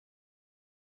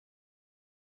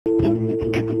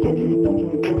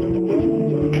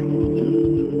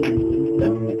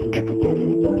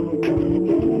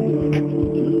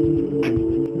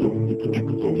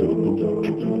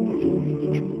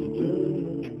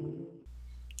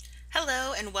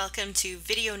Hello and welcome to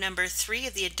video number 3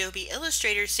 of the Adobe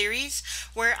Illustrator series,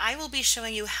 where I will be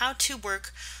showing you how to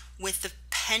work with the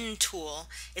pen tool.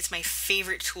 It's my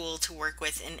favorite tool to work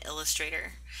with in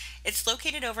Illustrator. It's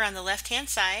located over on the left hand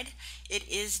side. It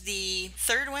is the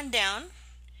third one down.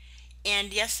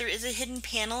 And yes, there is a hidden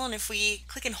panel, and if we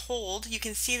click and hold, you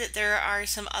can see that there are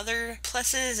some other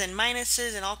pluses and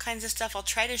minuses and all kinds of stuff. I'll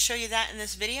try to show you that in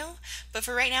this video, but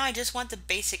for right now I just want the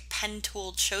basic pen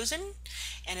tool chosen,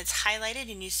 and it's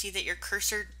highlighted, and you see that your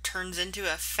cursor turns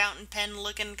into a fountain pen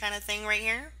looking kind of thing right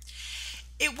here.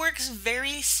 It works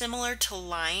very similar to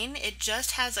line, it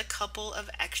just has a couple of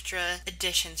extra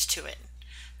additions to it.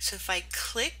 So if I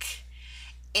click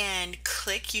and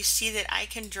click, you see that I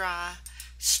can draw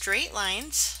straight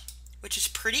lines, which is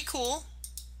pretty cool.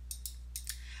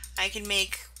 I can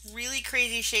make really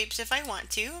crazy shapes if I want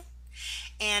to.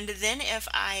 And then if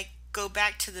I go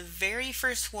back to the very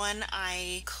first one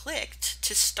I clicked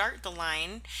to start the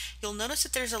line, you'll notice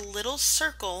that there's a little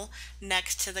circle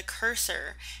next to the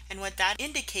cursor. And what that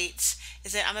indicates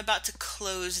is that I'm about to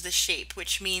close the shape,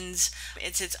 which means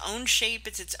it's its own shape,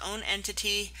 it's its own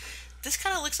entity. This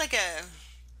kind of looks like a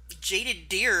jaded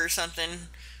deer or something.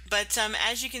 But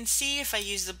as you can see, if I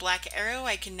use the black arrow,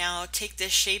 I can now take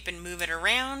this shape and move it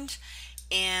around.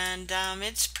 And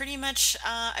it's pretty much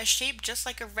a shape just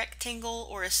like a rectangle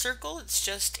or a circle. It's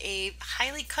just a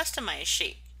highly customized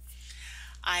shape.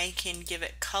 I can give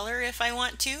it color if I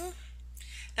want to.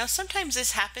 Now sometimes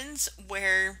this happens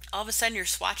where all of a sudden your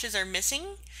swatches are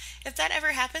missing. If that ever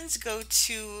happens, go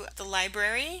to the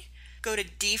library, go to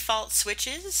default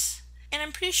switches, and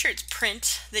I'm pretty sure it's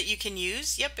print that you can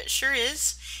use. Yep, it sure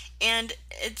is. And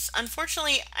it's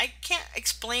unfortunately, I can't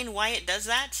explain why it does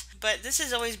that, but this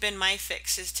has always been my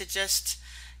fix, is to just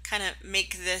kind of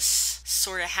make this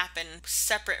sort of happen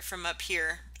separate from up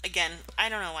here. Again, I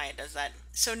don't know why it does that.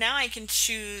 So now I can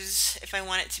choose if I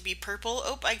want it to be purple.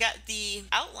 Oh, I got the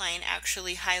outline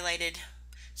actually highlighted.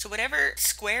 So whatever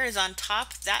square is on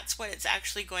top, that's what it's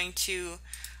actually going to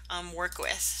work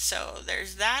with. So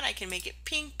there's that. I can make it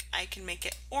pink, I can make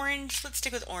it orange. Let's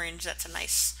stick with orange. That's a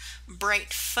nice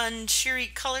bright fun cheery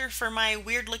color for my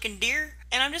weird looking deer.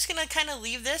 And I'm just gonna kind of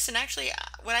leave this, and actually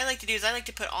what I like to do is I like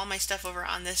to put all my stuff over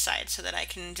on this side so that I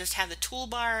can just have the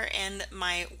toolbar and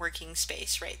my working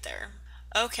space right there.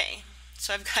 Okay,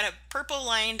 so I've got a purple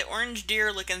lined orange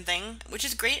deer looking thing, which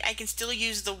is great. I can still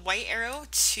use the white arrow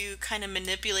to kind of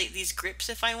manipulate these grips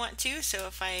if I want to. So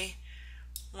if I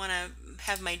want to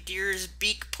have my deer's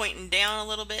beak pointing down a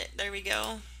little bit, there we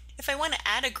go. If I want to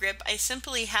add a grip, I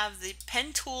simply have the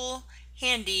pen tool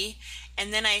handy,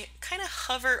 and then I kind of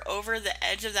hover over the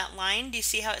edge of that line. Do you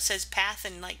see how it says path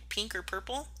in like pink or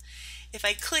purple? If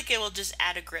I click, it will just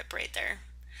add a grip right there.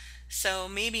 So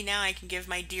maybe now I can give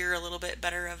my deer a little bit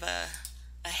better of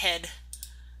a head.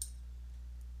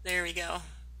 There we go.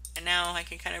 And now I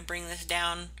can kind of bring this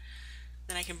down.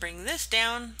 Then I can bring this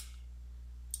down.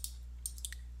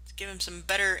 Give him some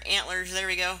better antlers. There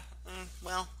we go.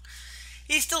 Well,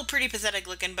 he's still pretty pathetic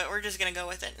looking, but we're just gonna go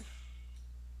with it.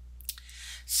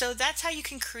 So that's how you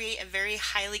can create a very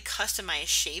highly customized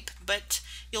shape, but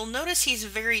you'll notice he's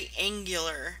very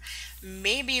angular.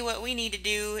 Maybe what we need to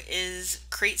do is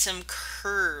create some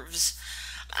curves.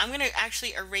 I'm gonna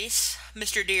actually erase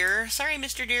Mr. Deer. Sorry,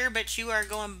 Mr. Deer, but you are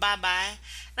going bye-bye.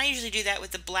 And I usually do that with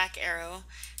the black arrow.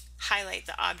 Highlight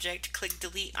the object, click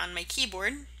delete on my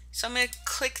keyboard. So I'm going to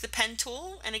click the pen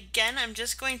tool, and again I'm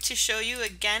just going to show you,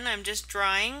 again I'm just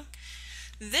drawing.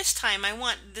 This time I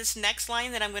want this next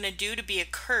line that I'm going to do to be a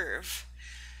curve.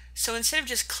 So instead of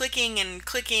just clicking and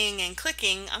clicking and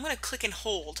clicking, I'm going to click and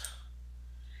hold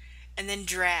and then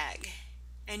drag.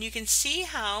 And you can see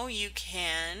how you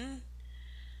can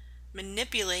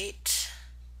manipulate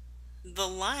the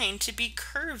line to be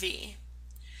curvy.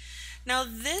 Now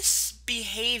this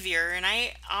behavior, and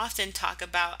I often talk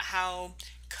about how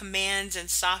commands and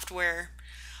software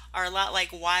are a lot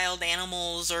like wild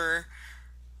animals or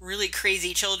really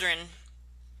crazy children,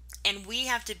 and we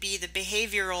have to be the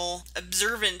behavioral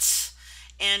observance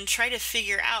and try to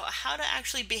figure out how to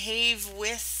actually behave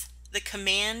with the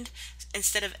command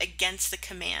instead of against the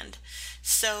command.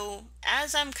 So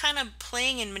as I'm kind of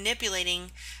playing and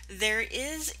manipulating, there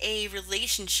is a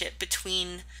relationship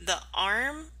between the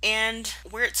arm and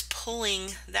where it's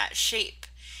pulling that shape.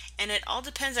 And it all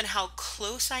depends on how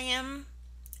close I am.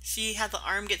 See how the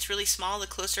arm gets really small the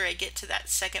closer I get to that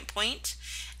second point,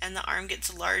 and the arm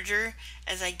gets larger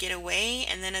as I get away,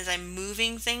 and then as I'm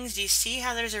moving things, do you see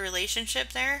how there's a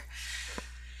relationship there?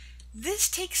 This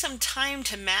takes some time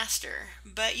to master,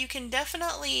 but you can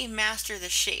definitely master the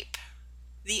shape.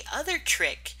 The other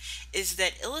trick is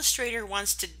that Illustrator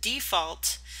wants to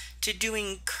default to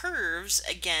doing curves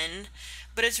again,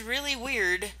 but it's really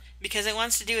weird because it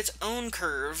wants to do its own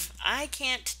curve. I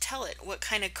can't tell it what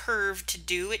kind of curve to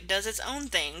do. It does its own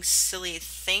thing, silly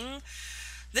thing.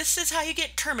 This is how you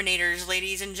get Terminators,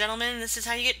 ladies and gentlemen. This is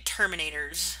how you get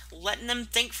Terminators, letting them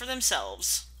think for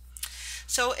themselves.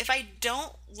 So if I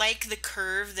don't like the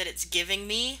curve that it's giving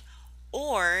me,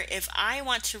 or if I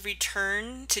want to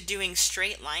return to doing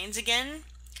straight lines again,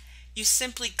 you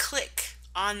simply click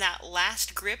on that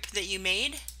last grip that you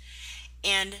made,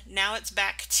 and now it's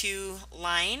back to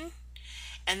line.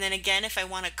 And then again, if I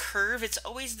want a curve, it's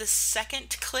always the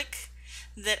second click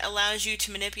that allows you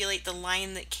to manipulate the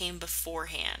line that came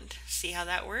beforehand. See how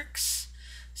that works?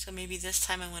 So maybe this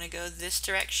time I want to go this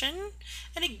direction.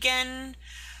 And again,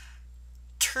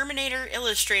 Terminator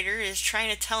Illustrator is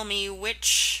trying to tell me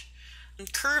which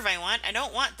curve I want. I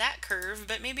don't want that curve,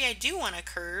 but maybe I do want a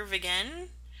curve again.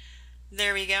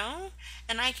 There we go.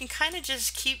 And I can kind of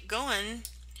just keep going,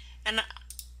 and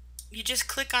you just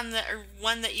click on the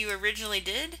one that you originally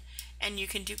did and you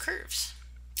can do curves.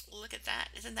 Look at that.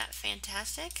 Isn't that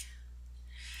fantastic?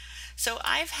 So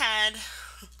I've had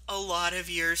a lot of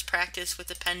years practice with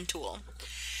the pen tool.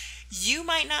 You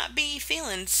might not be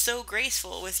feeling so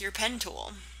graceful with your pen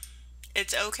tool.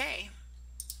 It's okay.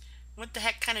 What the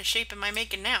heck kind of shape am I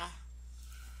making now?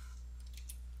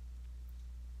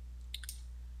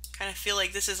 Kind of feel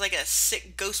like this is like a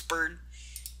sick ghost bird.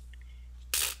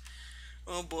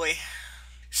 Oh boy.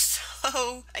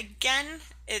 So again,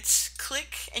 it's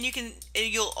click, and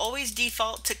you'll always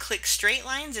default to click straight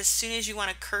lines. As soon as you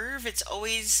want a curve, it's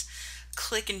always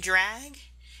click and drag,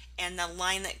 and the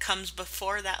line that comes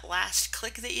before that last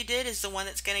click that you did is the one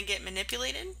that's going to get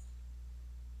manipulated.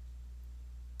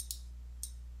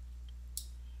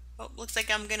 Oh, looks like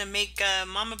I'm going to make a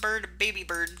mama bird a baby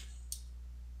bird.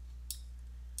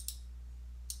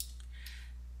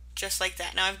 Just like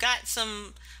that. Now I've got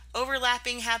some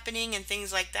overlapping happening and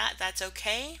things like that. That's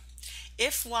okay.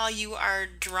 If while you are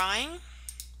drawing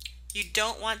you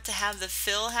don't want to have the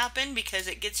fill happen because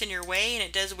it gets in your way and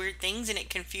it does weird things and it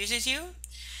confuses you,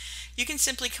 you can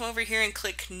simply come over here and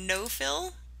click no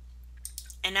fill,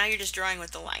 and now you're just drawing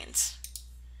with the lines.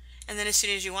 And then as soon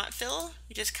as you want fill,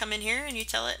 you just come in here and you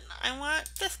tell it, I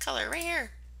want this color right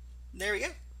here. There we go.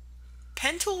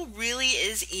 Pen tool really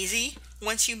is easy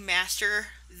once you master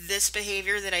this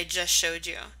behavior that I just showed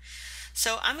you.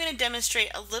 So I'm going to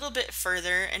demonstrate a little bit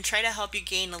further and try to help you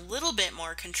gain a little bit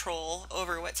more control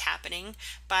over what's happening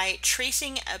by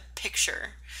tracing a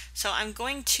picture. So I'm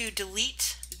going to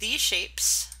delete these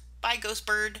shapes by ghost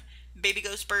bird, baby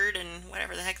ghost bird, and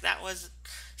whatever the heck that was,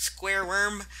 square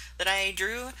worm that I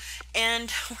drew.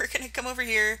 And we're going to come over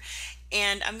here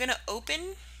and I'm going to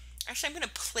I'm going to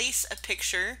place a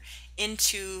picture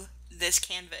into this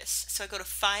canvas. So I go to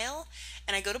File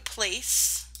and I go to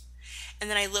Place, and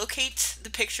then I locate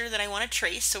the picture that I want to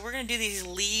trace. So we're going to do these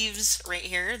leaves right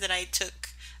here that I took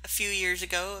a few years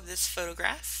ago of this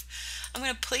photograph. I'm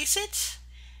going to place it.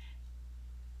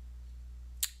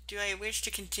 Do I wish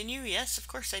to continue? Yes, of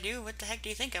course I do. What the heck do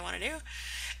you think I want to do?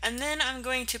 And then I'm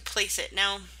going to place it.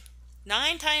 Now,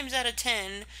 9 times out of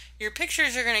 10, your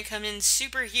pictures are going to come in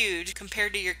super huge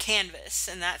compared to your canvas,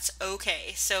 and that's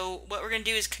okay. So what we're going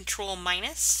to do is Control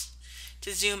minus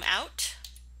to zoom out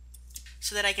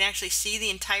so that I can actually see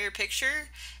the entire picture,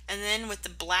 and then with the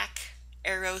black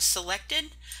arrow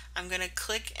selected, I'm going to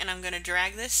click and I'm going to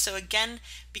drag this. So again,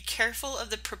 be careful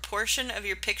of the proportion of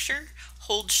your picture.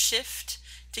 Hold Shift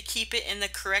to keep it in the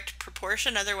correct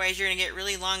proportion, otherwise you're going to get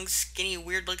really long, skinny,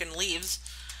 weird looking leaves.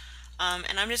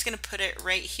 And I'm just going to put it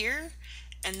right here,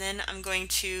 and then I'm going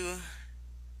to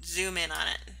zoom in on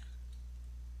it.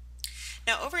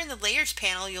 Now over in the Layers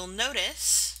panel, you'll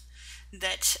notice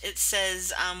that it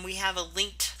says we have a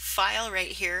linked file right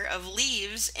here of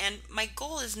leaves, and my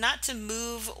goal is not to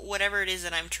move whatever it is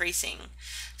that I'm tracing.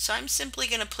 So I'm simply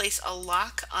going to place a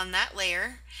lock on that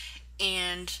layer,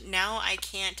 and now I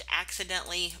can't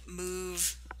accidentally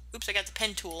move. Oops, I got the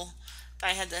pen tool. I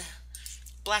had the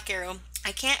black arrow.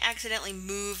 I can't accidentally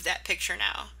move that picture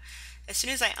now. As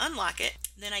soon as I unlock it,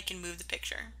 then I can move the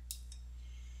picture.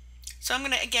 So I'm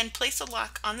going to again place a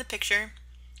lock on the picture,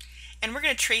 and we're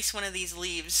going to trace one of these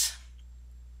leaves.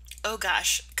 Oh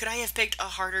gosh, could I have picked a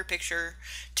harder picture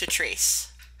to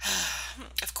trace?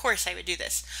 Of course I would do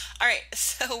this. Alright,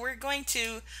 so we're going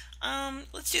to,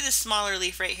 let's do this smaller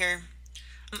leaf right here.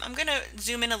 I'm going to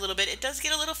zoom in a little bit. It does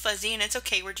get a little fuzzy, and it's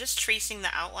okay. We're just tracing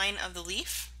the outline of the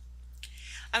leaf.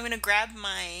 I'm going to grab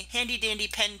my handy dandy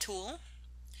pen tool,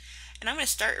 and I'm going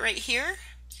to start right here,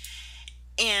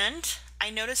 and I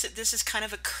notice that this is kind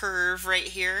of a curve right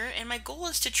here, and my goal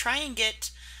is to try and get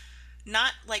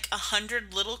not like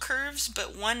 100 little curves,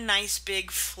 but one nice big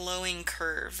flowing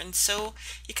curve. And so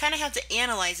you kind of have to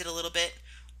analyze it a little bit.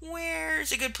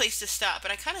 Where's a good place to stop? But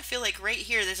I kind of feel like right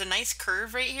here, there's a nice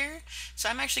curve right here. So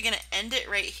I'm actually going to end it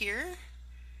right here.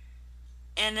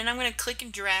 And then I'm going to click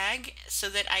and drag so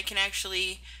that I can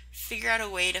actually figure out a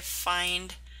way to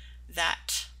find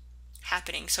that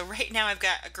happening. So right now I've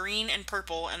got a green and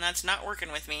purple, and that's not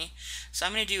working with me. So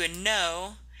I'm going to do a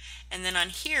no, and then on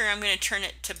here I'm going to turn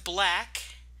it to black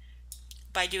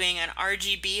by doing an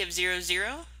RGB of 0,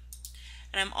 0.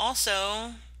 And I'm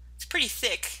also, it's pretty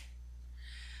thick,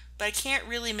 but I can't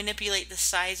really manipulate the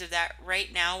size of that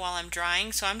right now while I'm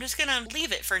drawing, so I'm just going to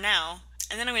leave it for now.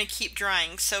 And then I'm going to keep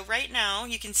drawing. So right now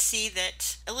you can see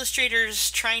that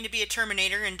Illustrator's trying to be a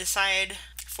Terminator and decide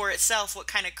for itself what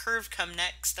kind of curve come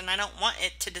next, and I don't want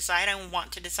it to decide. I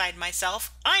want to decide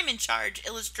myself. I'm in charge,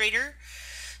 Illustrator.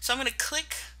 So I'm going to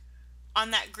click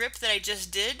on that grip that I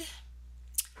just did,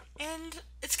 and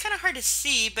it's kind of hard to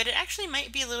see, but it actually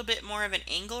might be a little bit more of an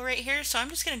angle right here. So I'm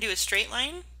just going to do a straight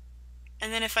line,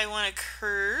 and then if I want a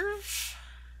curve,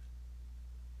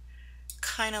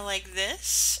 kind of like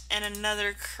this, and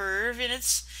another curve, and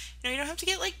it's, you don't have to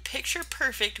get like picture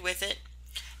perfect with it.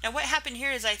 Now what happened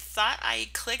here is I thought I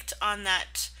clicked on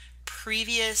that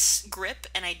previous grip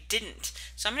and I didn't.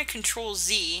 So I'm going to Control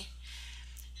Z,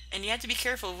 and you have to be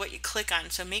careful of what you click on,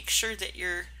 so make sure that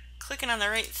you're clicking on the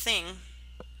right thing.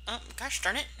 Oh gosh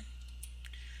darn it.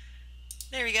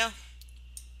 There we go.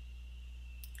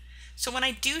 So when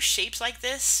I do shapes like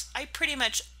this, I pretty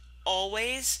much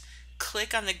always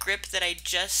click on the grip that I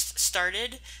just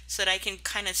started so that I can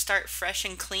kind of start fresh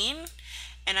and clean,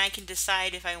 and I can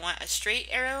decide if I want a straight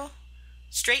arrow,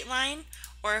 straight line,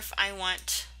 or if I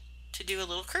want to do a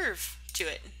little curve to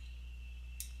it.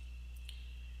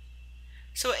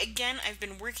 So again, I've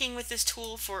been working with this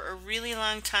tool for a really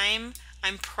long time.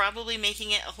 I'm probably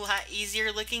making it a lot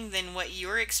easier looking than what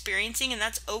you're experiencing, and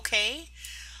that's okay.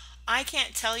 I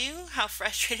can't tell you how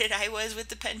frustrated I was with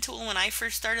the pen tool when I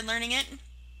first started learning it.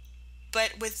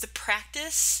 But with the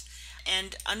practice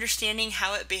and understanding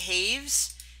how it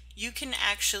behaves, you can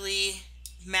actually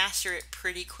master it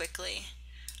pretty quickly.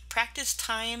 Practice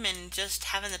time and just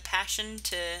having the passion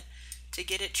to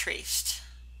get it traced.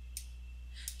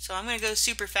 So I'm going to go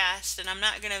super fast, and I'm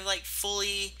not going to like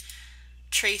fully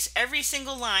trace every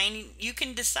single line. You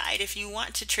can decide if you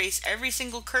want to trace every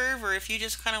single curve or if you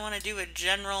just kind of want to do a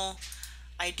general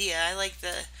idea. I like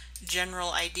the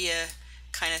general idea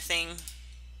kind of thing.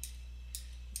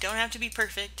 Don't have to be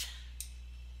perfect,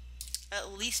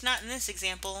 at least not in this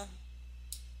example.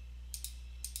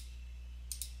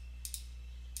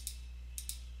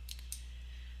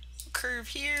 Curve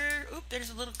here. Oop, there's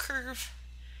a little curve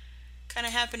kind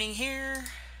of happening here.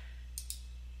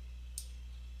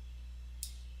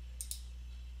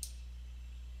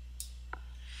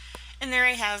 And there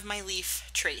I have my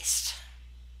leaf traced.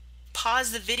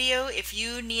 Pause the video if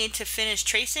you need to finish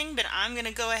tracing, but I'm going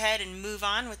to go ahead and move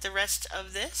on with the rest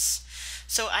of this.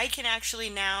 So I can actually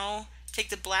now take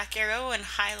the black arrow and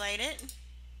highlight it,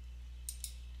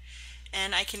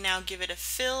 and I can now give it a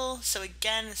fill. So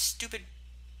again, the stupid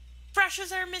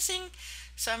brushes are missing,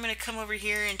 so I'm going to come over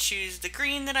here and choose the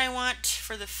green that I want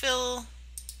for the fill.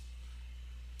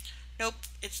 Nope,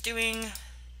 it's doing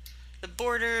the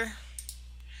border.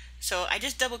 So I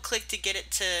just double click to get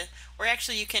it to, or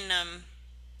actually you can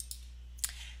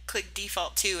click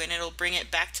default too, and it'll bring it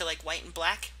back to like white and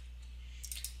black.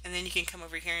 And then you can come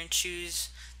over here and choose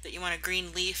that you want a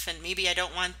green leaf, and maybe I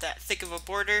don't want that thick of a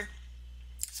border.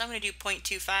 So I'm going to do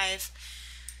 0.25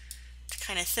 to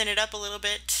kind of thin it up a little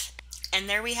bit. And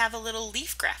there we have a little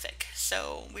leaf graphic.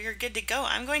 So we are good to go.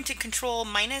 I'm going to Control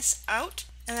minus out,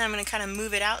 and then I'm going to kind of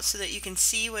move it out so that you can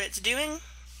see what it's doing.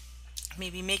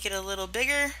 Maybe make it a little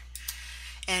bigger.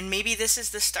 And maybe this is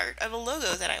the start of a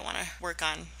logo that I want to work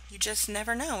on. You just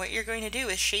never know what you're going to do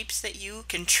with shapes that you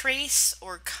can trace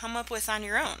or come up with on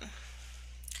your own.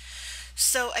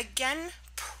 So again,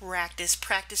 practice,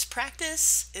 practice,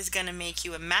 practice is going to make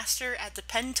you a master at the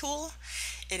pen tool.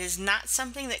 It is not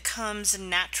something that comes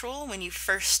natural when you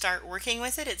first start working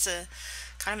with it. It's a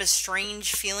kind of a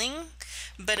strange feeling,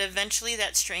 but eventually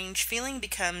that strange feeling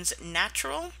becomes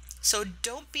natural. So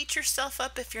don't beat yourself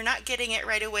up if you're not getting it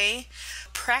right away.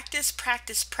 Practice,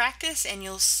 practice, practice, and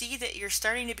you'll see that you're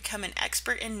starting to become an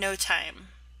expert in no time.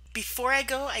 Before I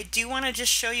go, I do want to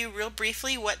just show you real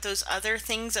briefly what those other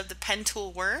things of the pen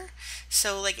tool were.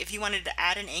 So like if you wanted to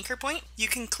add an anchor point, you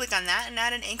can click on that and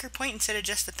add an anchor point instead of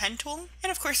just the pen tool.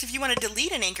 And of course, if you want to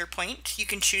delete an anchor point, you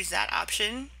can choose that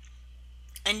option.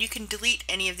 And you can delete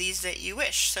any of these that you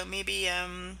wish. So maybe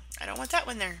I don't want that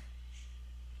one there.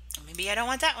 Maybe I don't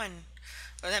want that one.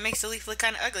 Or that makes the leaf look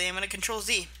kind of ugly. I'm going to Control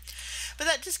Z. But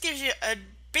that just gives you a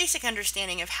basic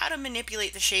understanding of how to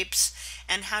manipulate the shapes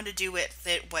and how to do with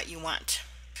it what you want.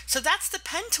 So that's the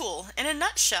pen tool in a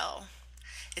nutshell.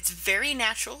 It's very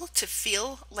natural to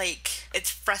feel like it's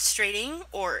frustrating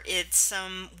or it's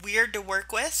weird to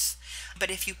work with.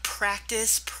 But if you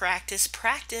practice, practice,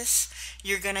 practice,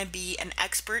 you're going to be an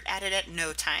expert at it at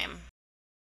no time.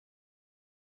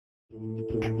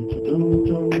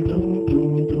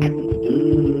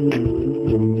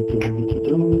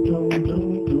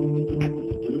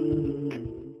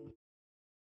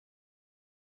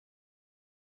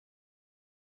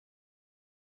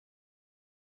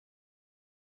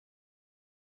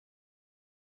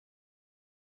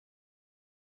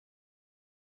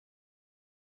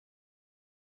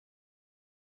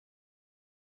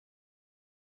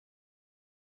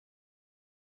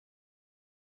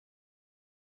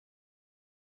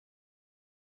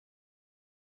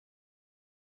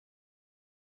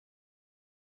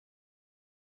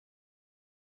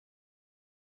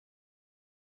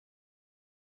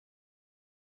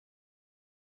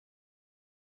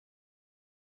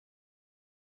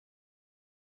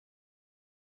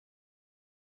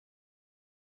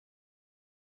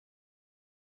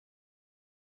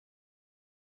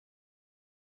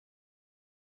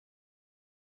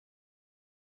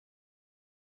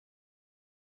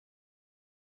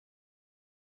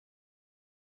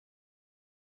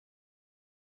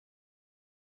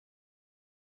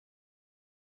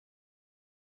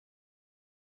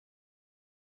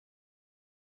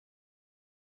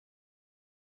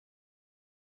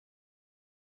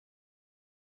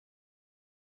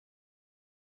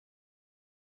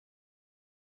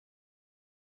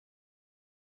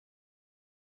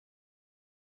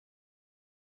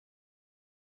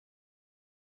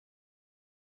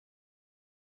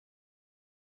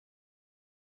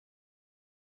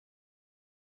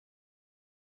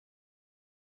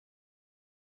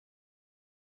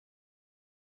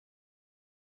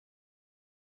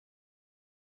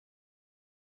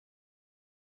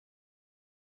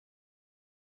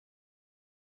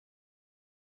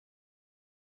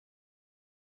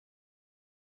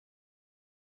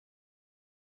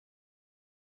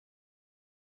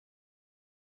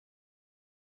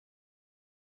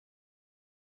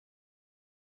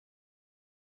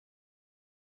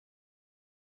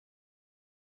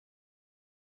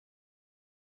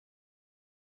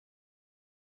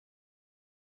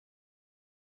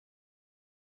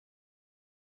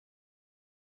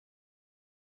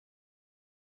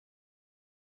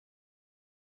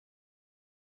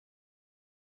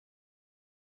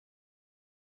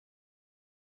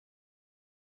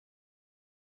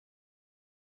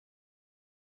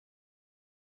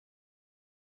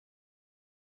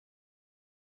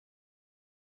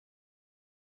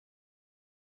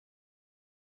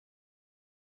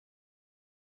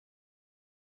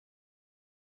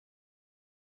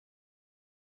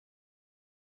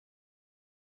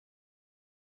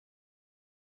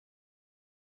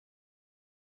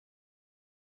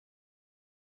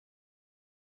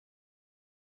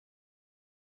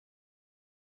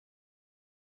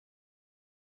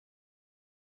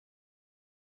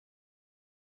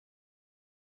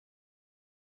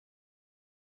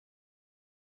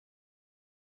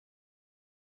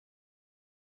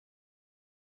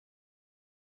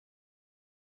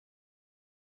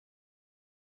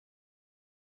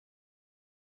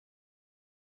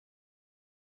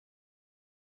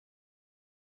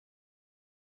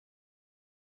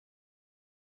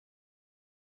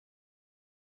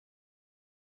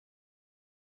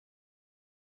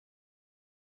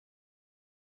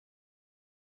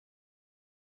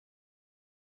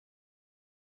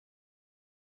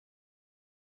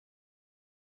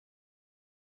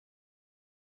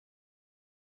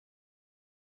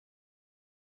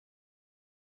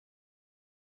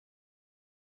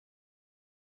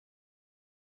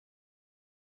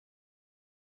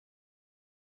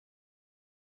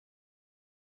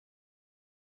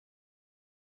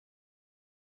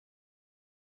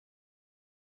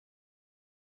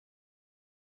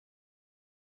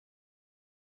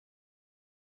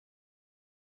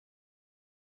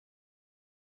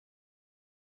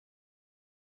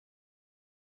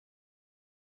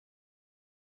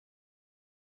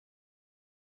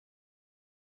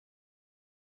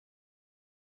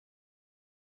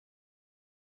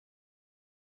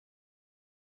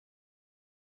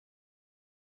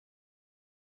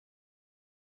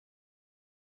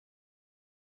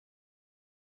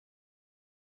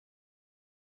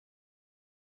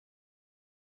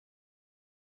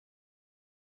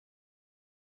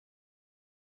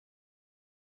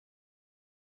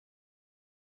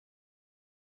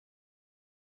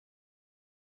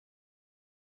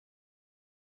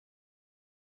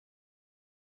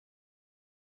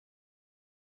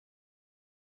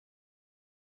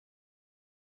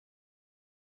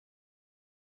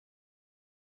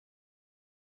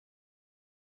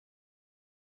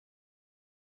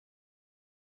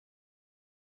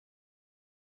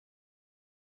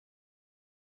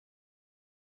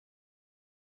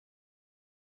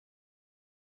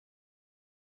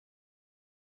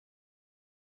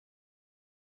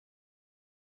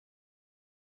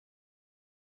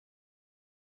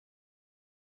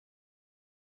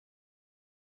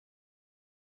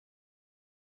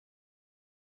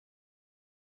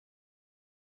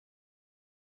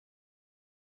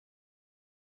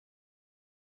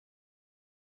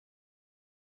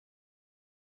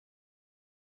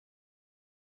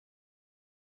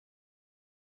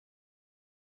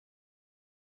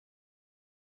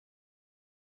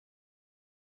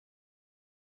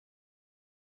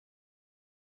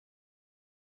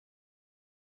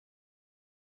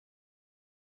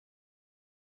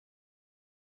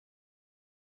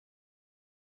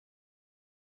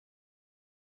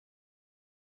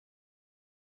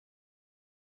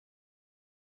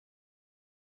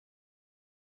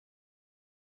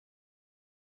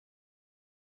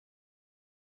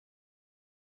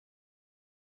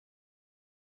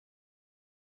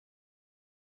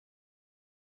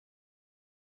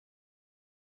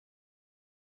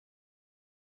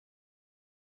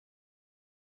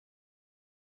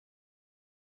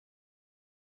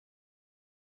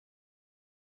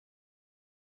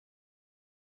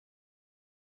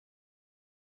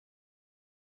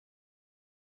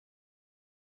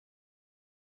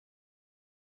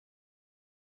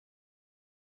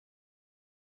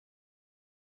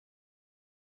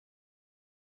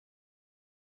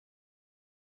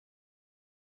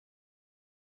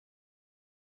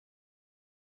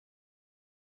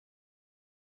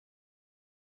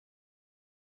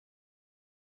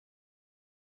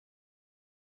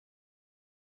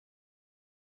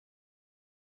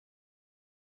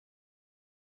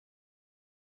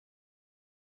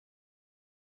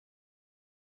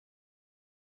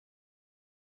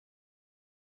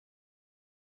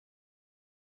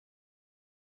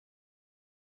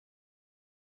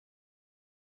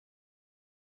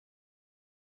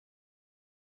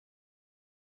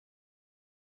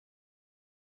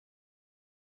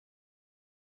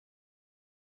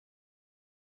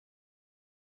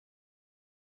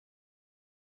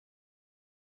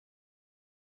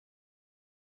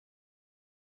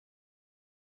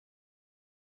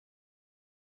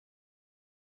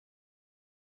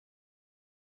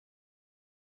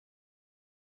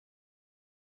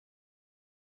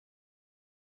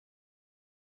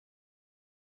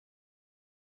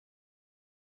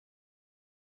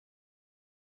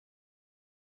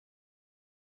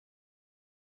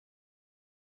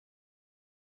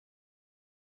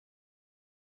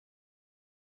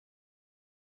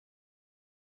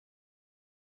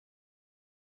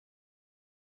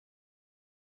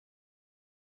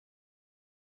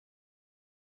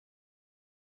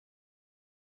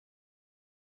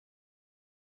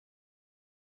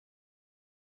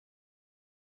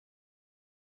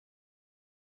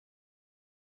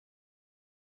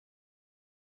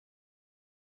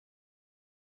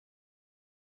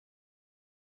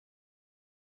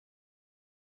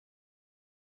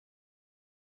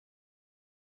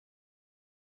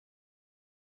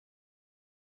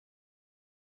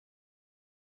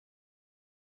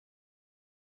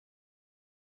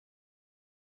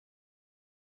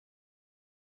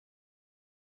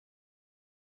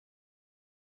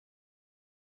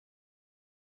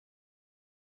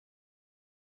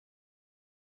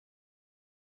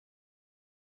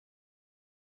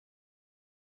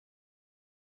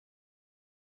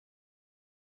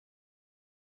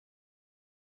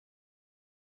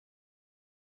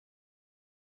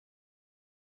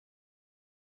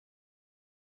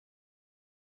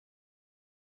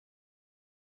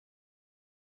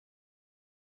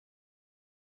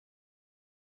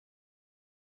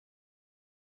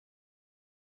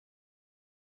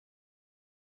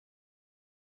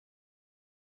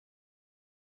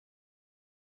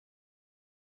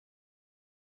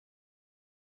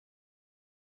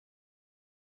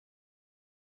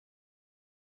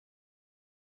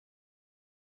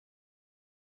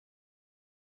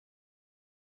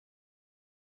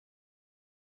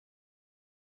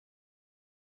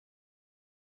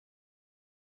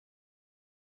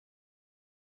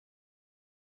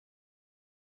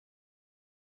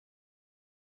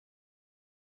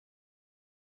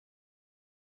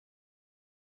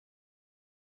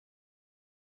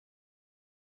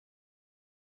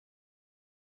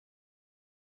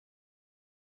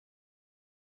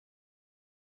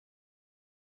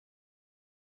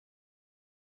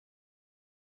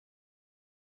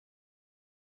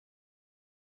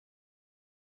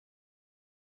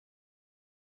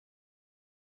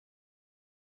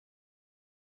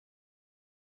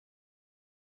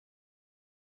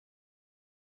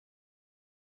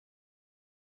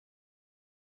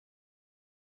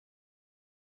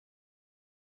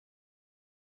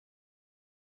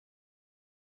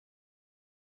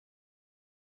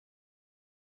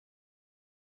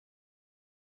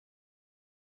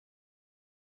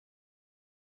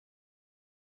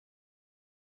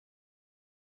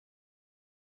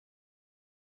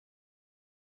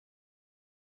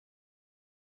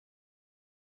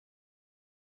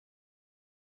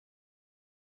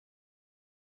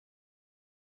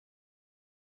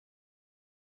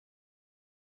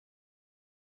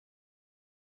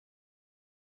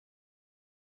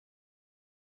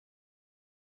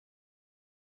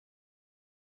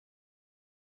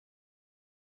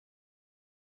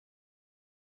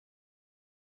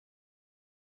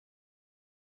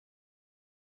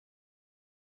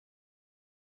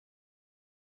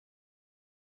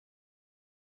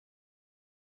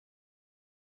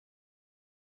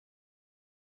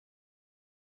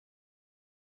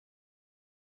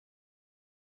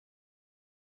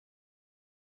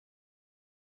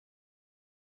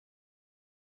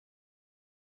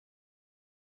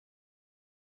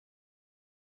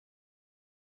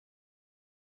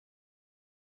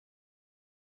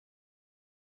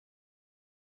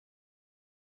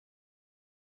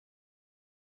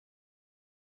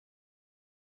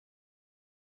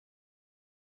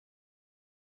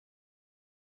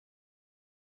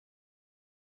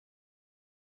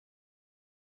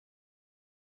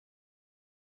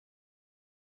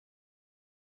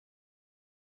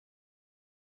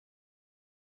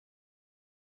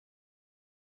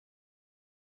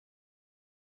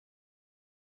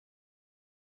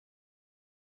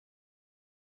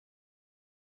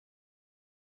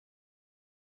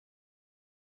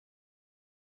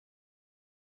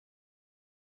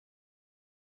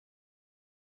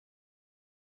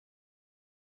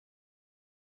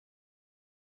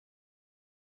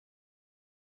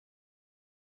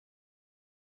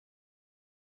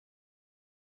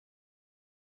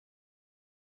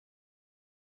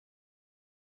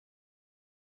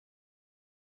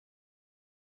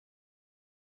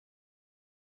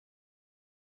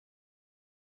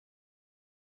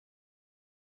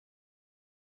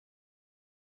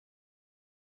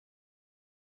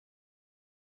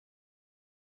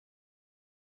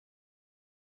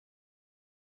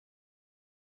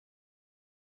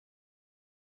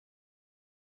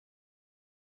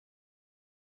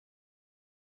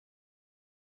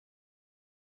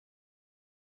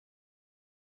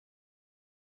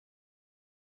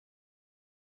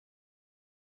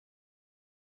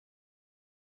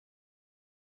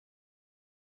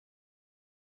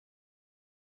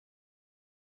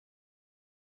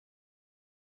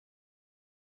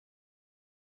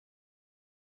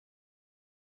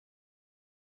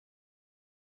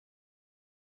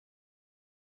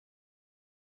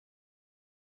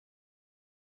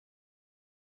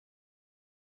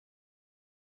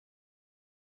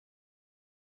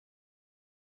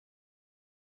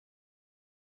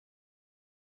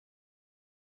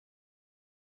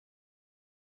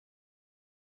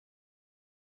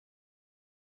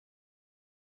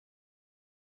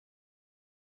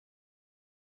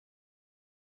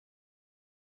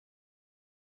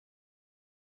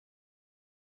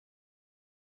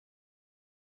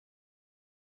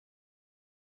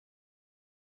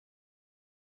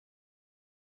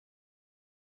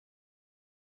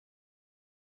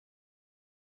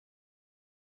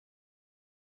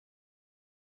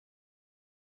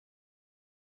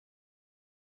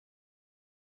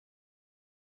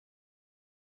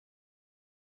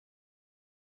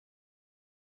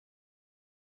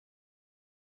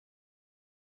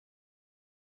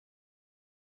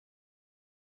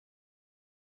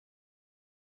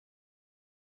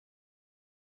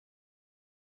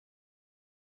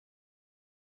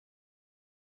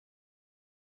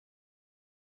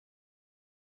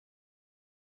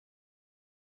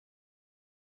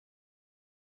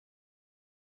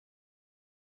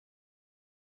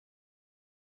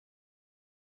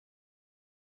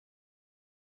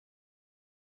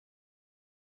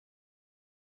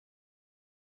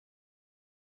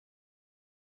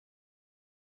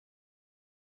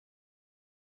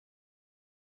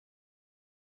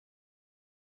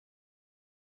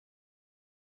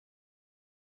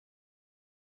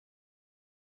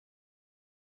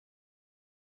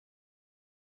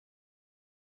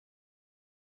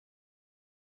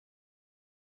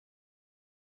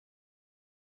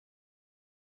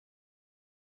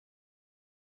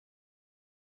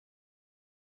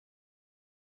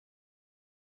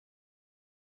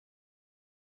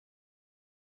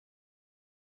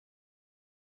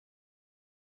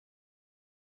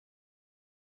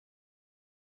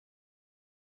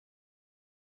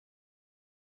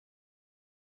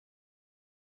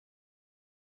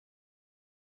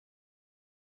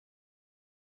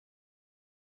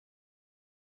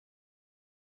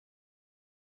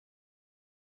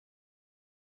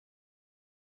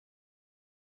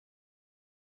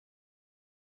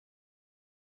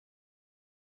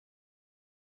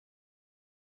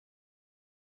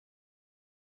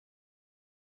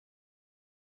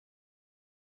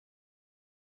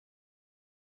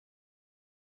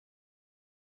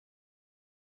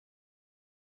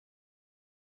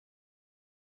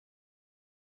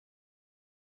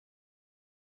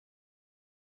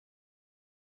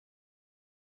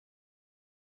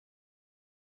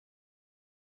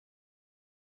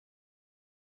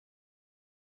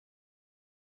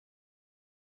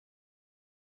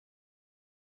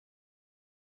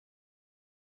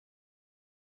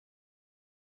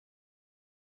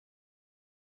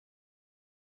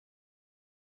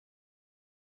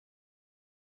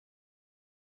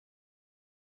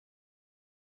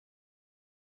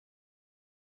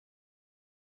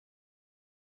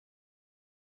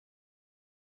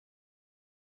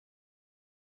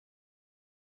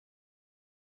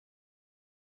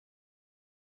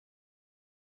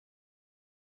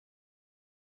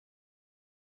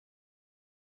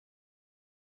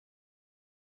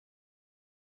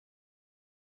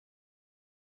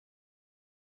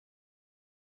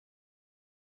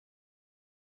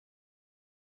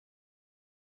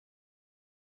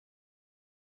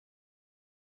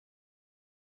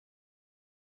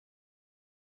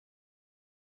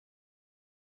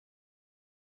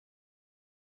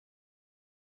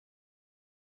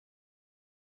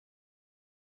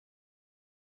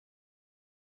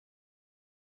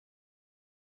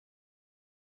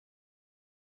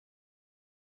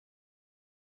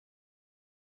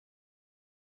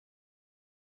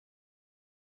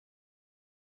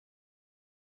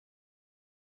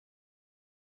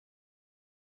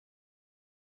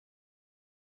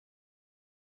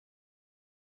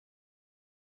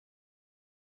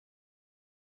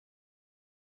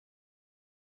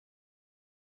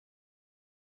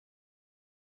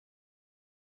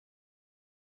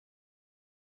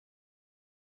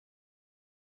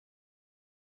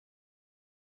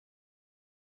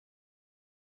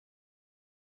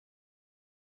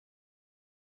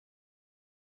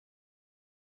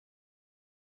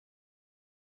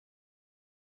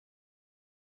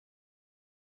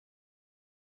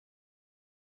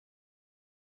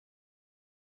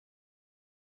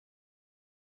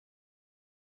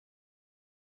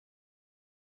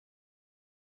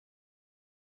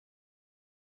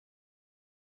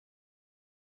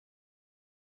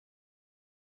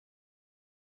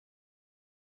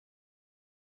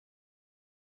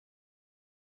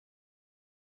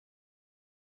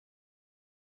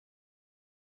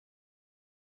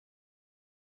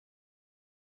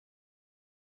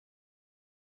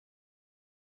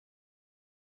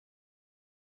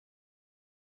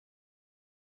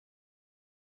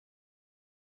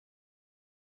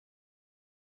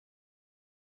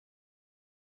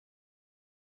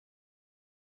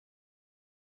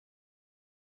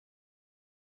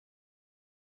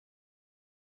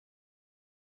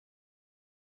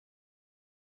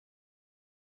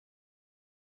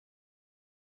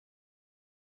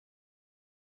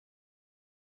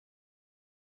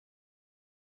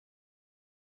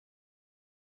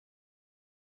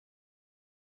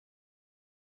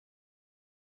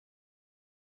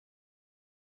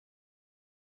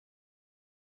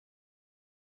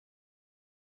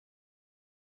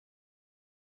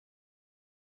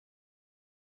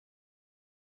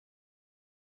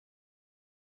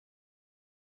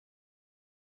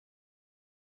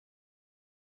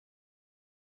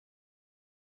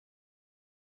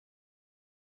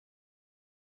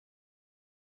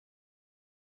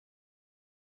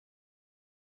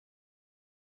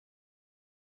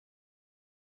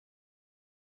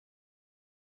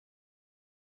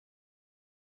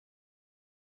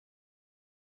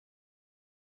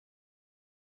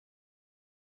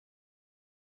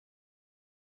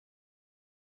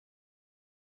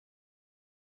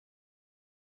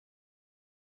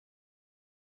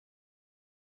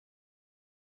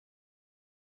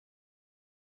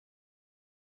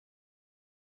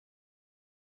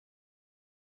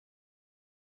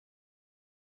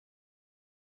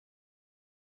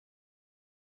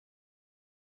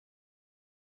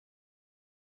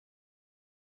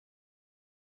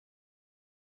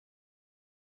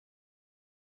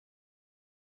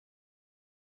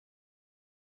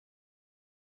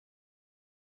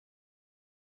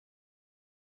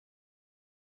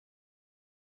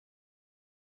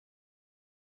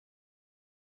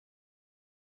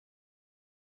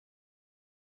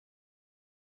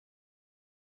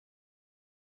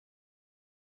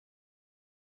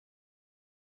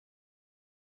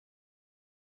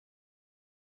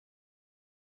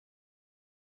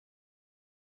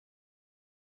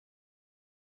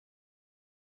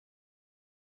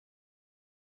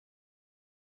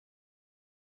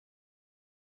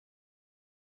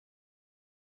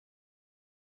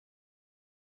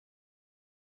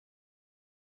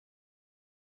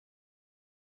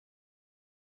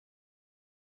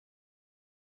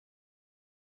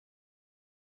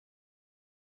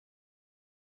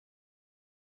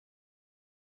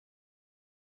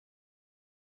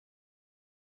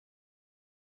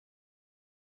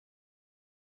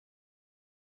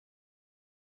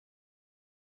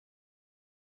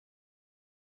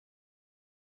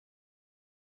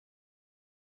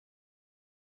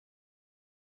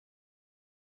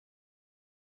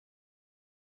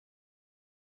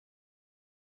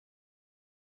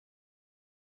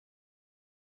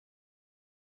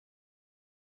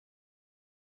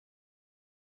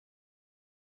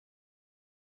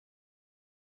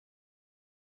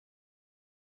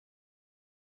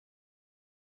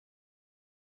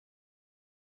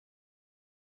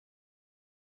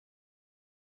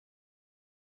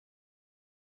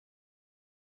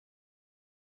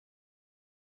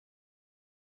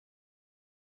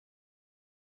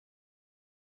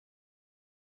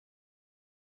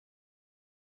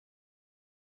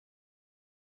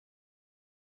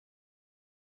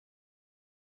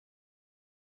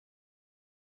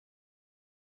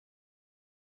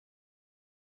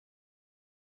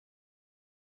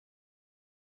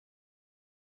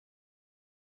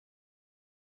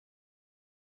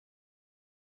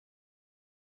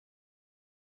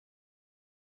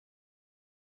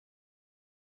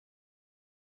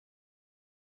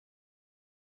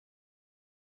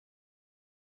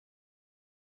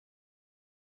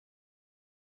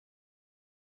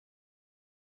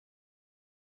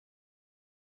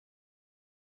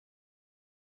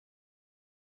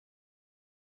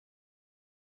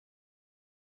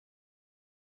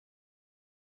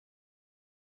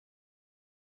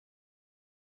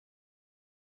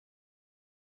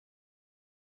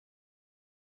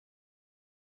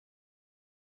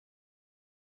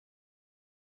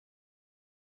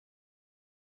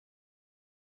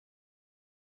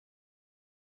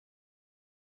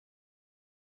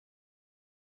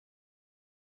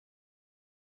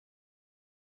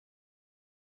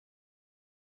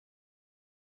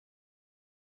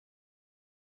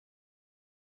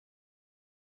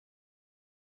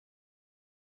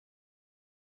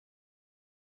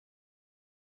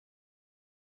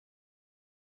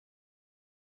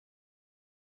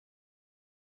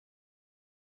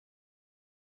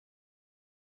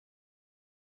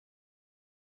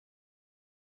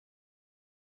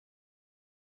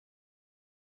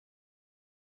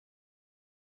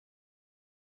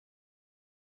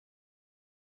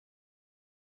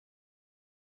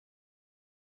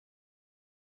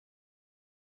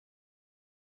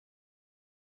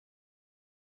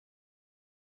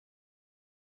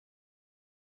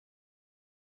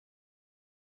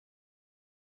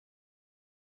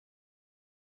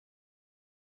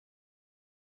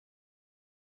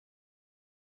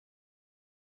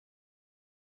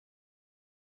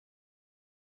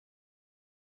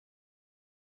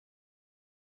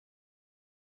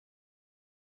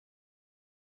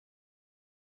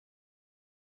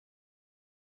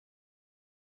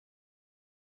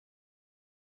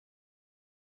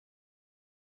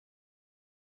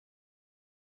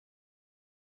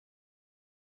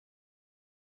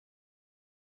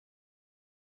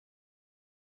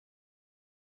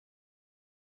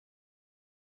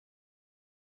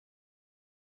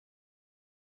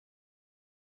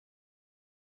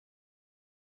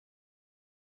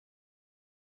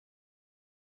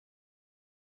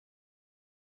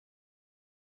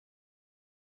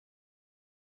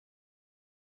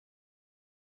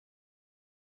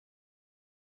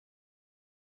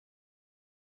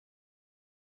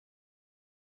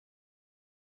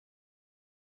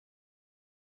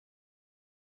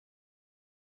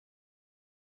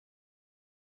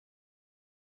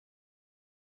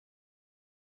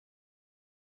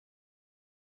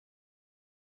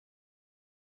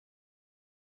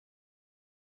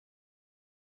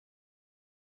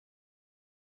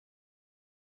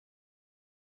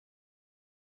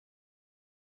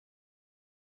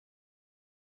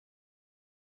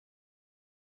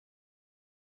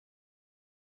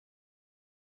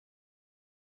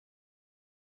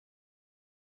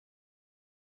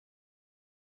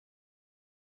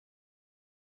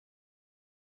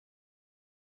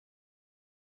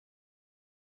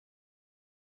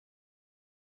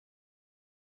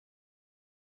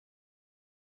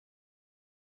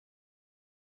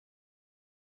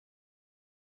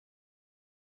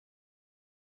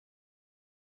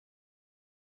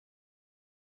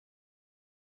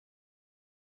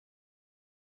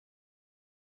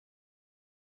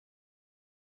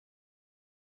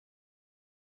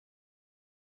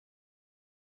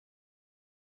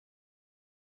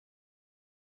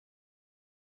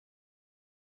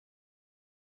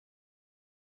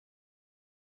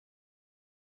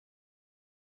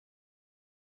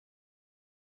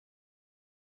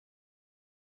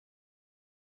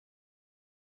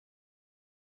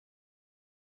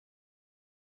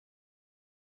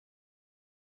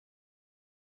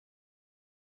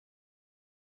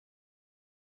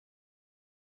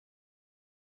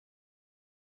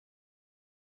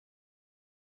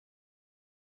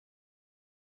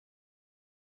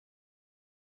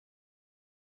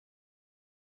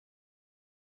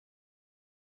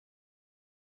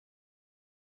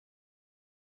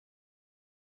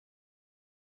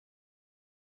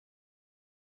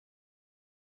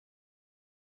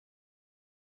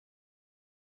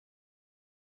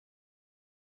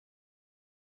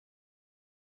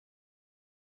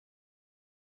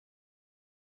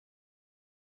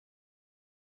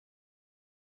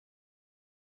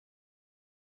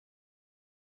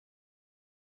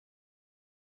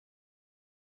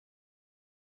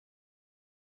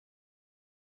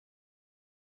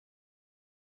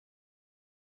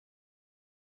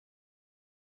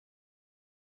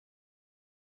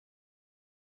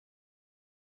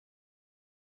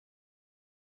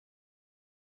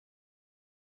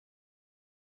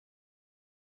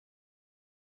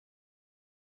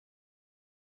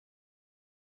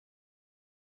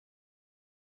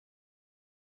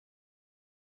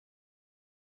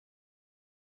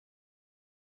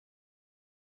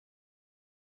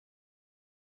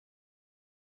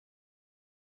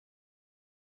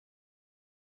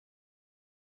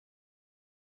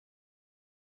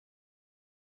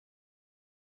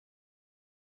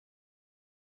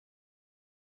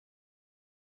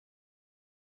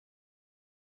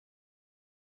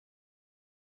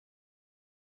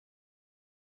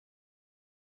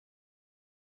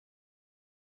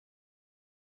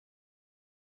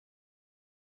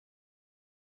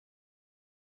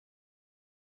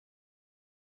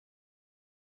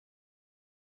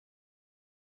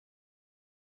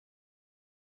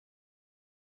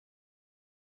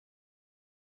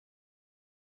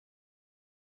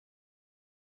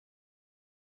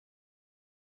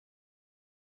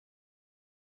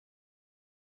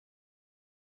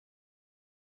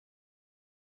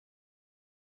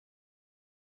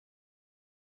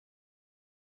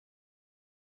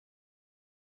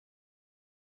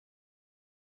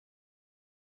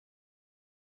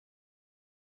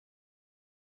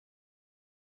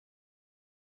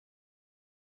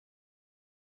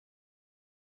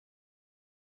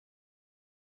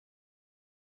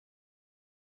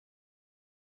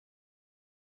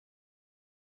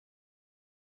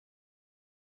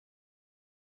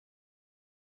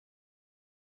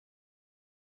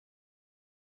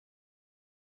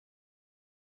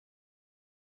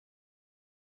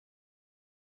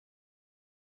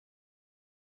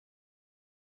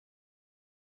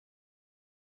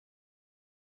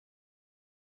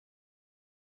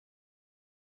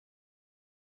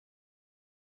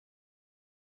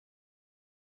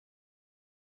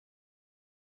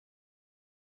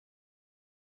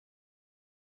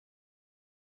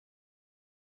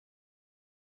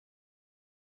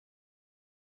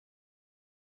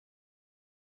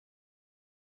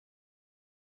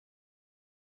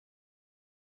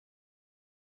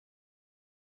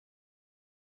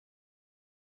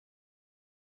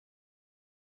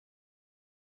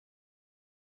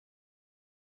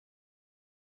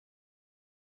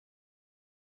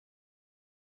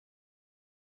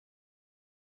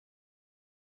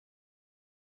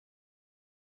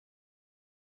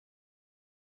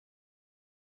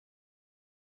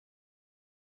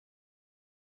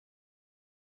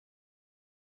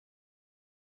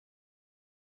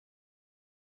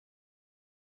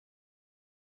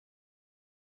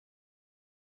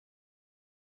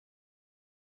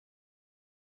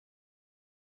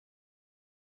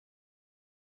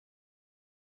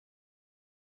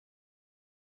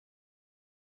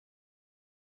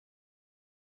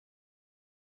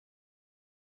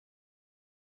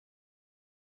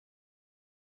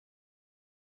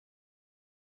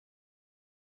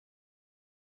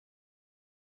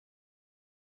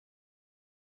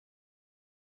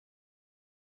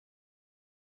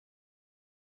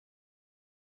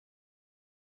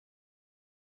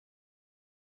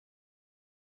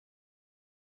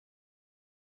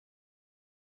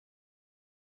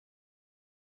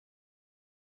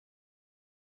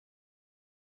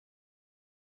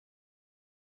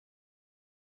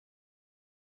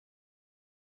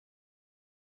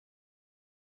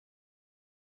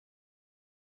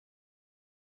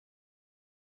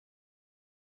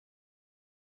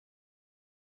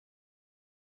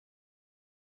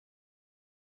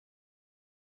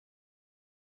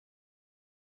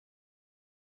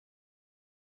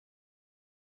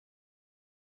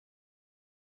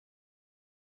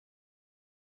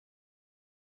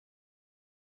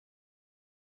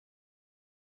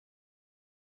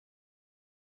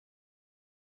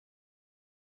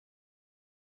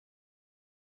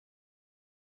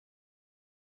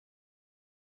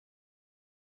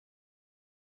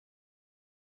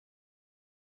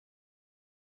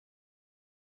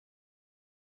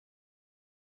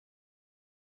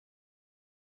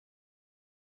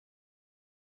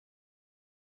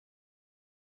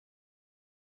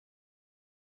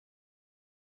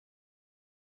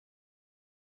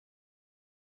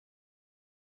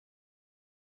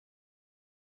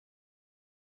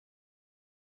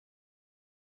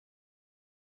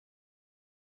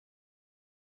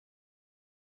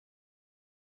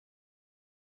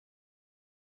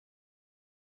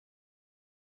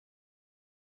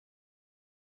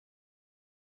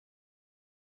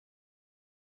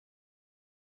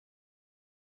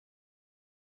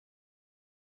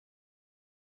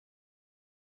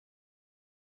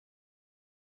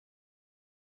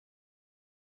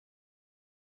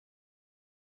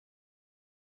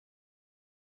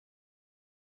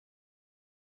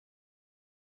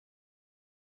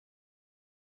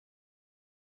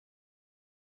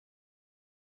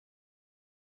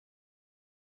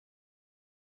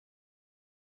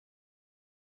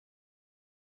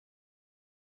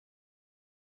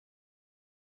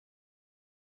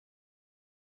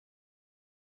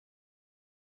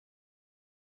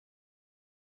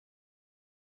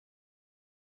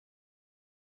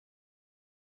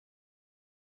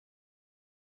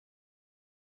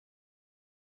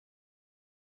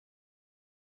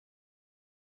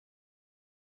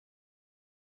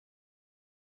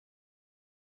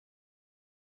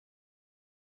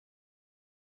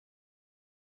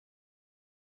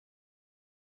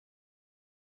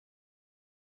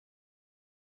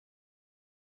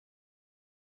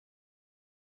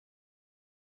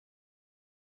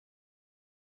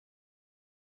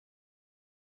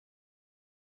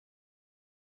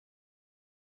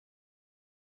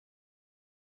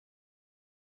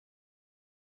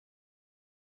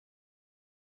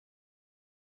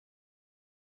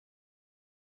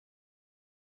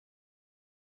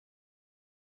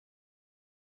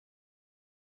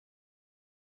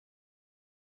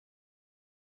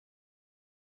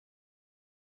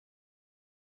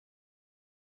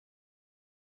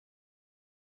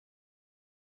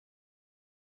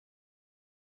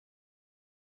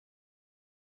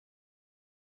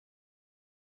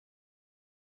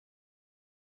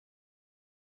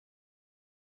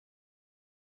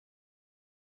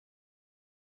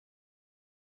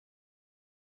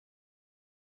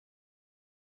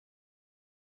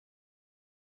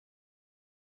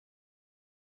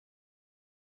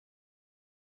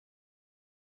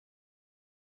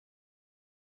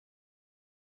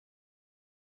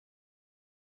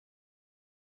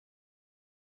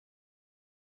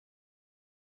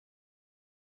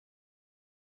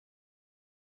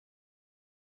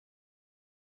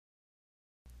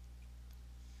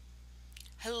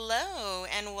 Hello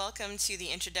and welcome to the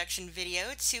introduction video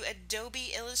to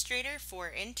Adobe Illustrator for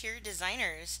interior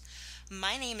designers.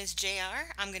 My name is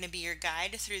JR. I'm going to be your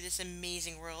guide through this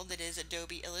amazing world that is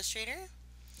Adobe Illustrator.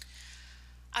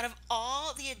 Out of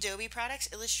all the Adobe products,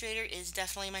 Illustrator is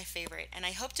definitely my favorite, and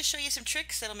I hope to show you some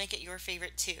tricks that'll make it your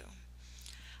favorite too.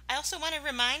 I also want to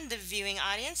remind the viewing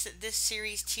audience that this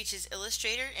series teaches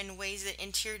Illustrator in ways that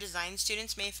interior design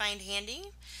students may find handy.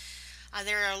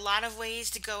 There are a lot of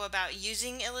ways to go about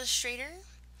using Illustrator.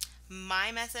 My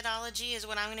methodology is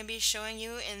what I'm going to be showing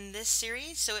you in this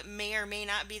series, so it may or may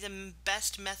not be the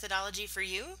best methodology for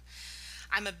you.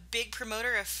 I'm a big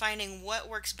promoter of finding what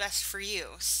works best for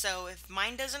you, so if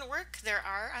mine doesn't work, there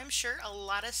are, I'm sure, a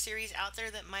lot of series out there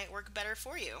that might work better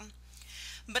for you.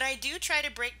 But I do try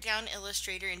to break down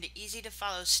Illustrator into easy to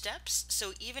follow steps,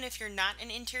 so even if you're not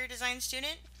an interior design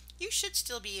student, you should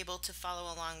still be able to follow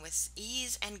along with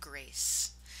ease and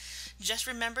grace. Just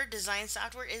remember, design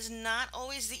software is not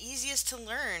always the easiest to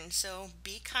learn, so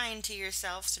be kind to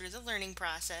yourself through the learning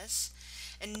process.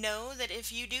 And know that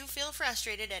if you do feel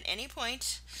frustrated at any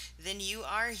point, then you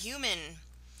are human.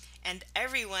 And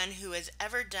everyone who has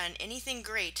ever done anything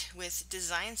great with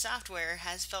design software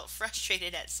has felt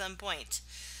frustrated at some point.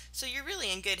 So you're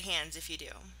really in good hands if you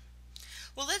do.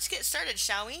 Well, let's get started,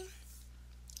 shall we?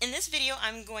 In this video,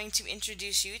 I'm going to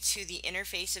introduce you to the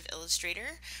interface of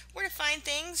Illustrator, where to find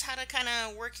things, how to kind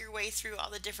of work your way through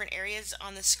all the different areas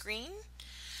on the screen.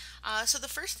 So the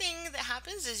first thing that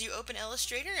happens is you open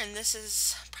Illustrator, and this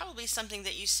is probably something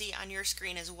that you see on your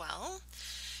screen as well.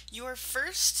 Your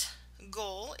first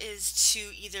goal is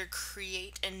to either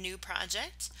create a new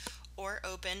project or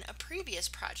open a previous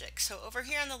project. So over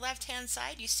here on the left hand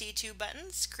side you see two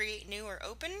buttons, create new or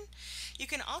open. You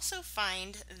can also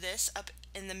find this up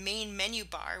in the main menu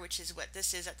bar, which is what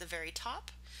this is at the very top.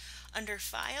 Under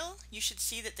file you should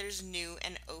see that there's new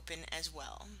and open as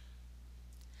well.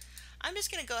 I'm just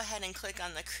going to go ahead and click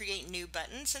on the create new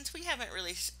button since we haven't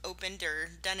really opened or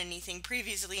done anything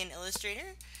previously in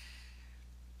Illustrator.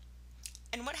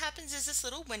 And what happens is this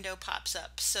little window pops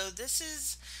up. So this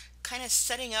is kind of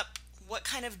setting up what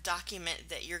kind of document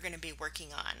that you're going to be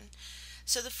working on.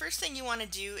 So the first thing you want to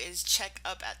do is check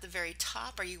up at the very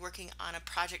top. Are you working on a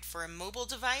project for a mobile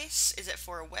device? Is it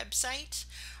for a website?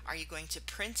 Are you going to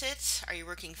print it? Are you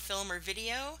working film or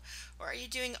video? Or are you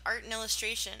doing art and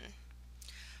illustration?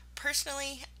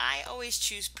 Personally, I always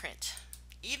choose print.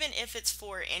 Even if it's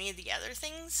for any of the other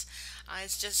things,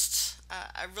 it's just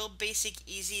a real basic,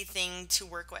 easy thing to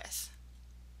work with.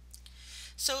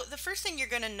 So the first thing you're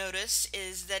going to notice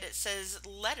is that it says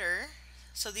letter.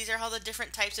 So these are all the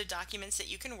different types of documents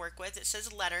that you can work with. It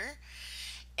says letter,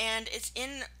 and it's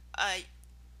in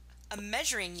a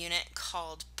measuring unit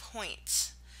called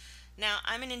points. Now,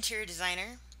 I'm an interior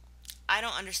designer. I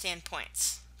don't understand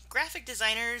points. Graphic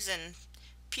designers and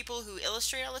people who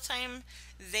illustrate all the time,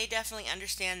 they definitely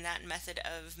understand that method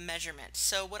of measurement.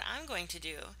 So what I'm going to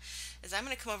do is I'm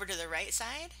going to come over to the right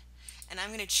side and I'm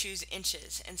going to choose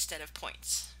inches instead of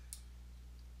points.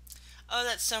 Oh,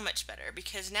 that's so much better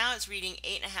because now it's reading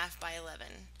 8.5 by 11.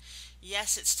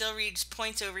 Yes, it still reads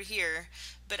points over here,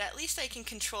 but at least I can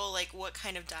control like what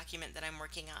kind of document that I'm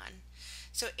working on.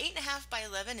 So 8.5 by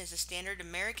 11 is a standard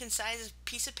American size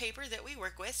piece of paper that we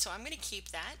work with, so I'm going to keep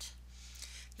that.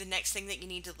 The next thing that you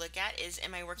need to look at is,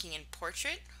 am I working in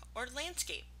portrait or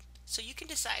landscape? So you can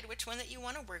decide which one that you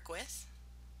want to work with.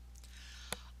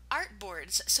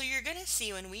 Artboards. So you're going to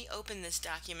see when we open this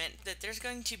document that there's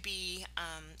going to be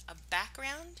a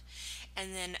background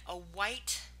and then a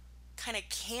white kind of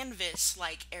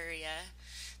canvas-like area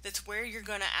that's where you're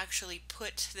going to actually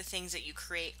put the things that you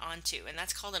create onto, and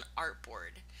that's called an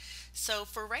artboard. So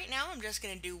for right now I'm just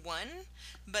going to do one,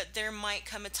 but there might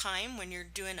come a time when you're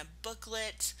doing a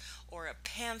booklet or a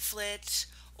pamphlet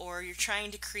or you're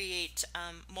trying to create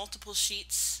multiple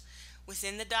sheets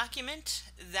within the document.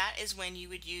 That is when you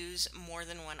would use more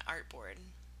than one artboard.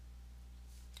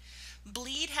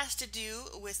 Bleed has to do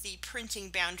with the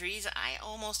printing boundaries. I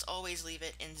almost always leave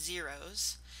it in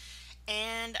zeros.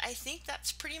 And I think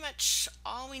that's pretty much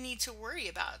all we need to worry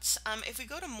about. If we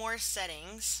go to more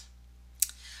settings,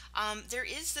 there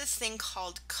is this thing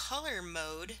called color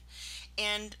mode,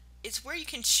 and it's where you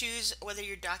can choose whether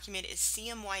your document is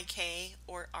CMYK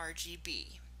or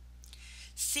RGB.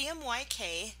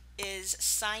 CMYK is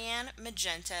cyan,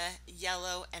 magenta,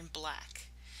 yellow, and black.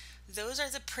 Those are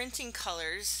the printing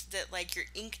colors that like your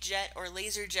inkjet or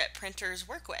laserjet printers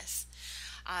work with.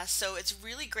 So it's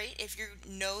really great if you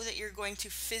know that you're going to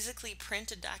physically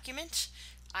print a document.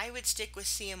 I would stick with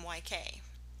CMYK.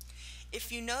 If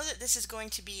you know that this is going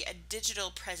to be a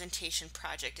digital presentation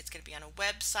project, it's going to be on a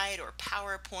website or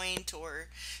PowerPoint or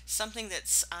something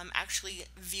that's actually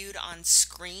viewed on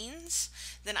screens,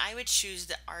 then I would choose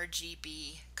the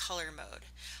RGB color mode.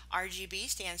 RGB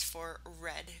stands for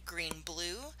red, green,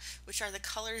 blue, which are the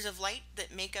colors of light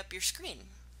that make up your screen.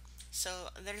 So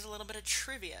there's a little bit of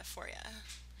trivia for you.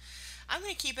 I'm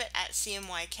going to keep it at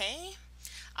CMYK.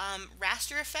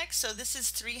 Raster effects, so this is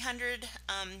 300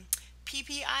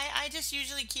 ppi. I just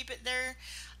usually keep it there.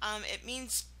 It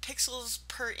means pixels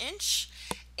per inch,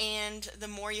 and the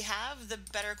more you have, the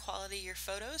better quality your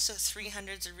photos. So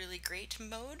 300 is a really great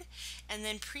mode. And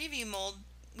then preview mode,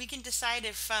 we can decide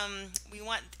if we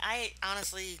want. I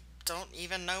honestly don't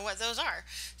even know what those are,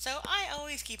 so I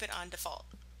always keep it on default.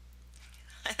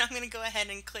 And I'm going to go ahead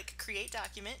and click Create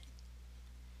Document,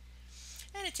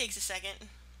 and it takes a second.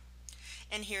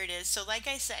 And here it is. So like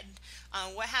I said,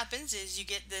 what happens is you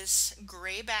get this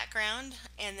gray background,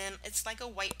 and then it's like a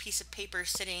white piece of paper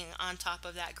sitting on top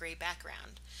of that gray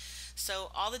background.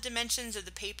 So all the dimensions of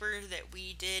the paper that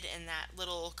we did in that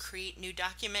little Create New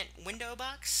Document window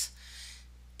box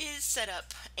is set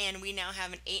up, and we now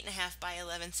have an 8.5 by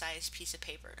 11 size piece of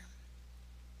paper.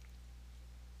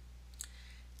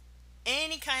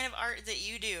 Any kind of art that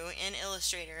you do in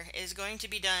Illustrator is going to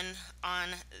be done on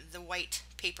the white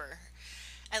paper,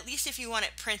 at least if you want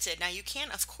it printed. Now you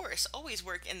can, of course, always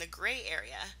work in the gray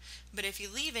area, but if you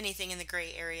leave anything in the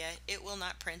gray area, it will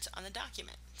not print on the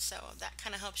document. So that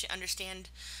kind of helps you understand.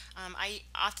 I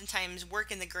oftentimes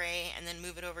work in the gray and then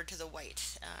move it over to the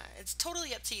white. It's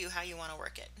totally up to you how you want to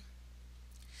work it.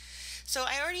 So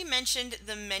I already mentioned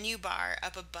the menu bar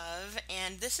up above,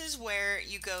 and this is where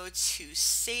you go to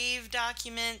save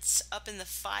documents up in the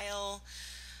file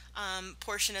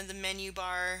portion of the menu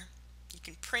bar. You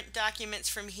can print documents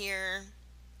from here.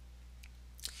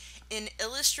 In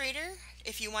Illustrator,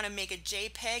 if you want to make a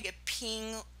JPEG, a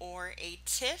PNG, or a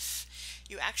TIFF,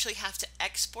 you actually have to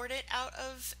export it out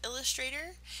of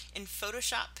Illustrator. In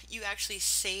Photoshop, you actually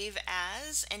save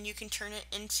as, and you can turn it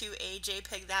into a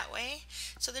JPEG that way.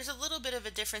 So there's a little bit of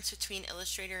a difference between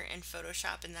Illustrator and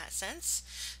Photoshop in that sense.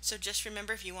 So just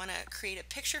remember, if you want to create a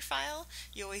picture file,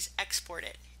 you always export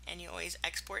it, and you always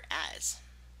export as.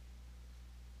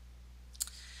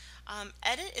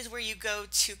 Edit is where you go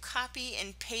to copy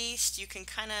and paste. You can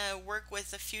kind of work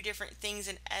with a few different things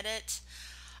in Edit.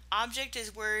 Object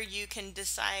is where you can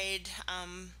decide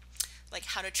like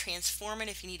how to transform it,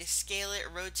 if you need to scale it,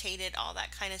 rotate it, all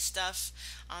that kind of stuff.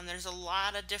 There's a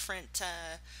lot of different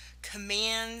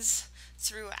commands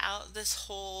throughout this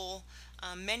whole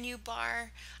menu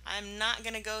bar. I'm not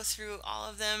going to go through all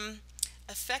of them.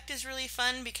 Effect is really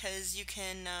fun because you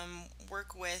can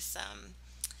work with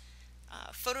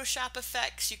Photoshop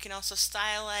effects. You can also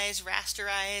stylize,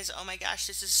 rasterize. Oh my gosh,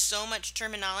 this is so much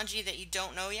terminology that you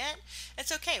don't know yet.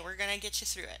 It's okay, we're going to get you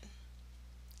through it.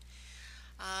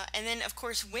 And then of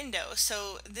course window.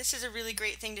 So this is a really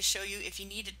great thing to show you if you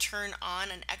need to turn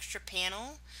on an extra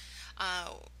panel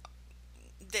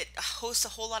that hosts a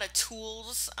whole lot of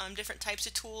tools, different types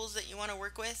of tools that you want to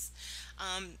work with.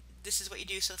 This is what you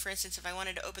do. So for instance, if I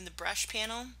wanted to open the brush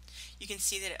panel, you can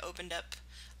see that it opened up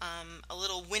a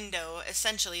little window.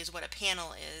 Essentially is what a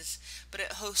panel is, but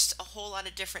it hosts a whole lot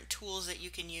of different tools that you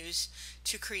can use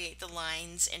to create the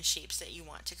lines and shapes that you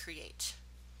want to create.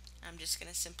 I'm just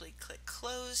going to simply click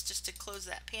close just to close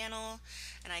that panel,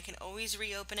 and I can always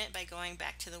reopen it by going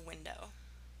back to the window.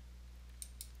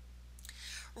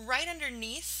 Right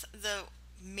underneath the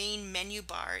main menu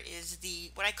bar is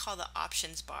what I call the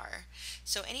options bar.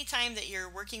 So anytime that you're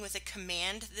working with a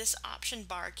command, this option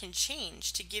bar can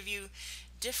change to give you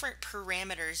different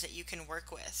parameters that you can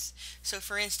work with. So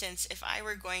for instance, if I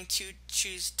were going to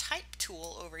choose type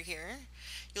tool over here,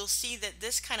 you'll see that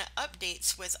this kind of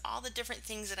updates with all the different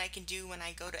things that I can do when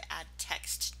I go to add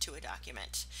text to a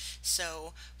document.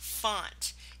 So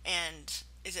font, and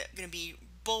is it going to be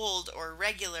bold or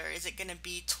regular? Is it going to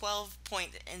be 12 point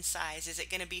in size? Is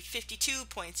it going to be 52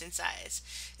 points in size?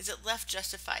 Is it left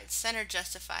justified, center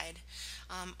justified?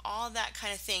 All that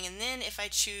kind of thing. And then if I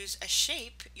choose a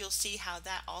shape, you'll see how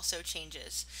that also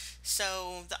changes.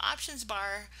 So the options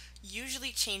bar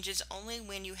usually changes only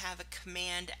when you have a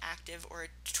command active or a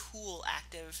tool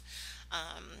active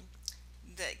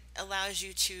that allows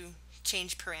you to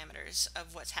change parameters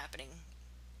of what's happening.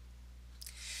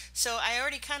 So I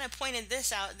already kind of pointed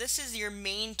this out. This is your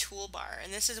main toolbar,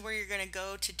 and this is where you're going to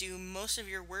go to do most of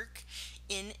your work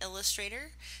in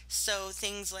Illustrator. So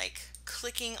things like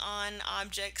clicking on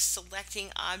objects, selecting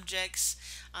objects,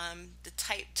 the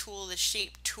type tool, the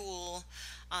shape tool,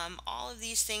 all of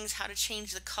these things, how to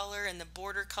change the color and the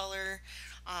border color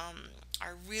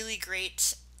are really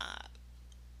great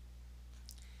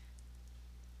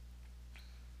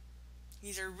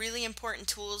These are really important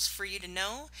tools for you to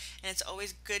know, and it's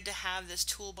always good to have this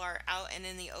toolbar out and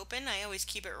in the open. I always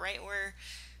keep it right where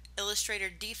Illustrator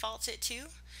defaults it to,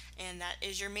 and that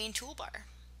is your main toolbar.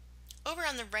 Over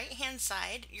on the right hand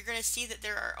side, you're going to see that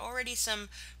there are already some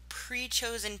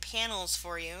pre-chosen panels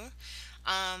for you.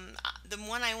 The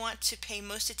one I want to pay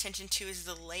most attention to is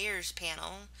the layers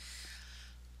panel.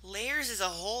 Layers is a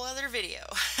whole other video.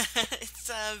 It's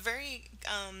a very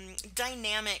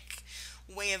dynamic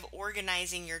way of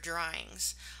organizing your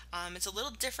drawings. It's a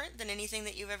little different than anything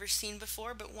that you've ever seen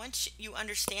before, but once you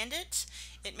understand it,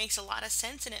 it makes a lot of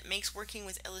sense and it makes working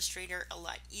with Illustrator a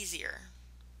lot easier.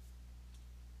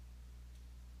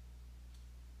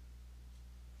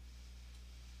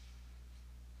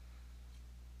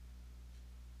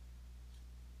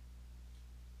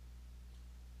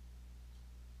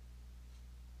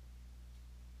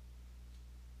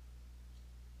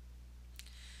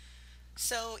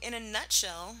 So in a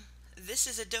nutshell, this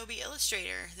is Adobe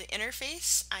Illustrator. The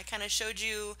interface, I kind of showed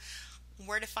you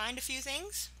where to find a few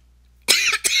things.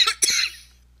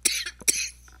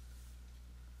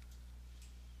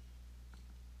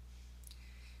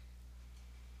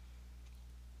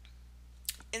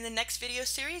 In the next video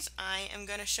series, I am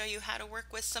going to show you how to work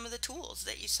with some of the tools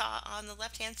that you saw on the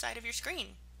left-hand side of your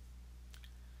screen.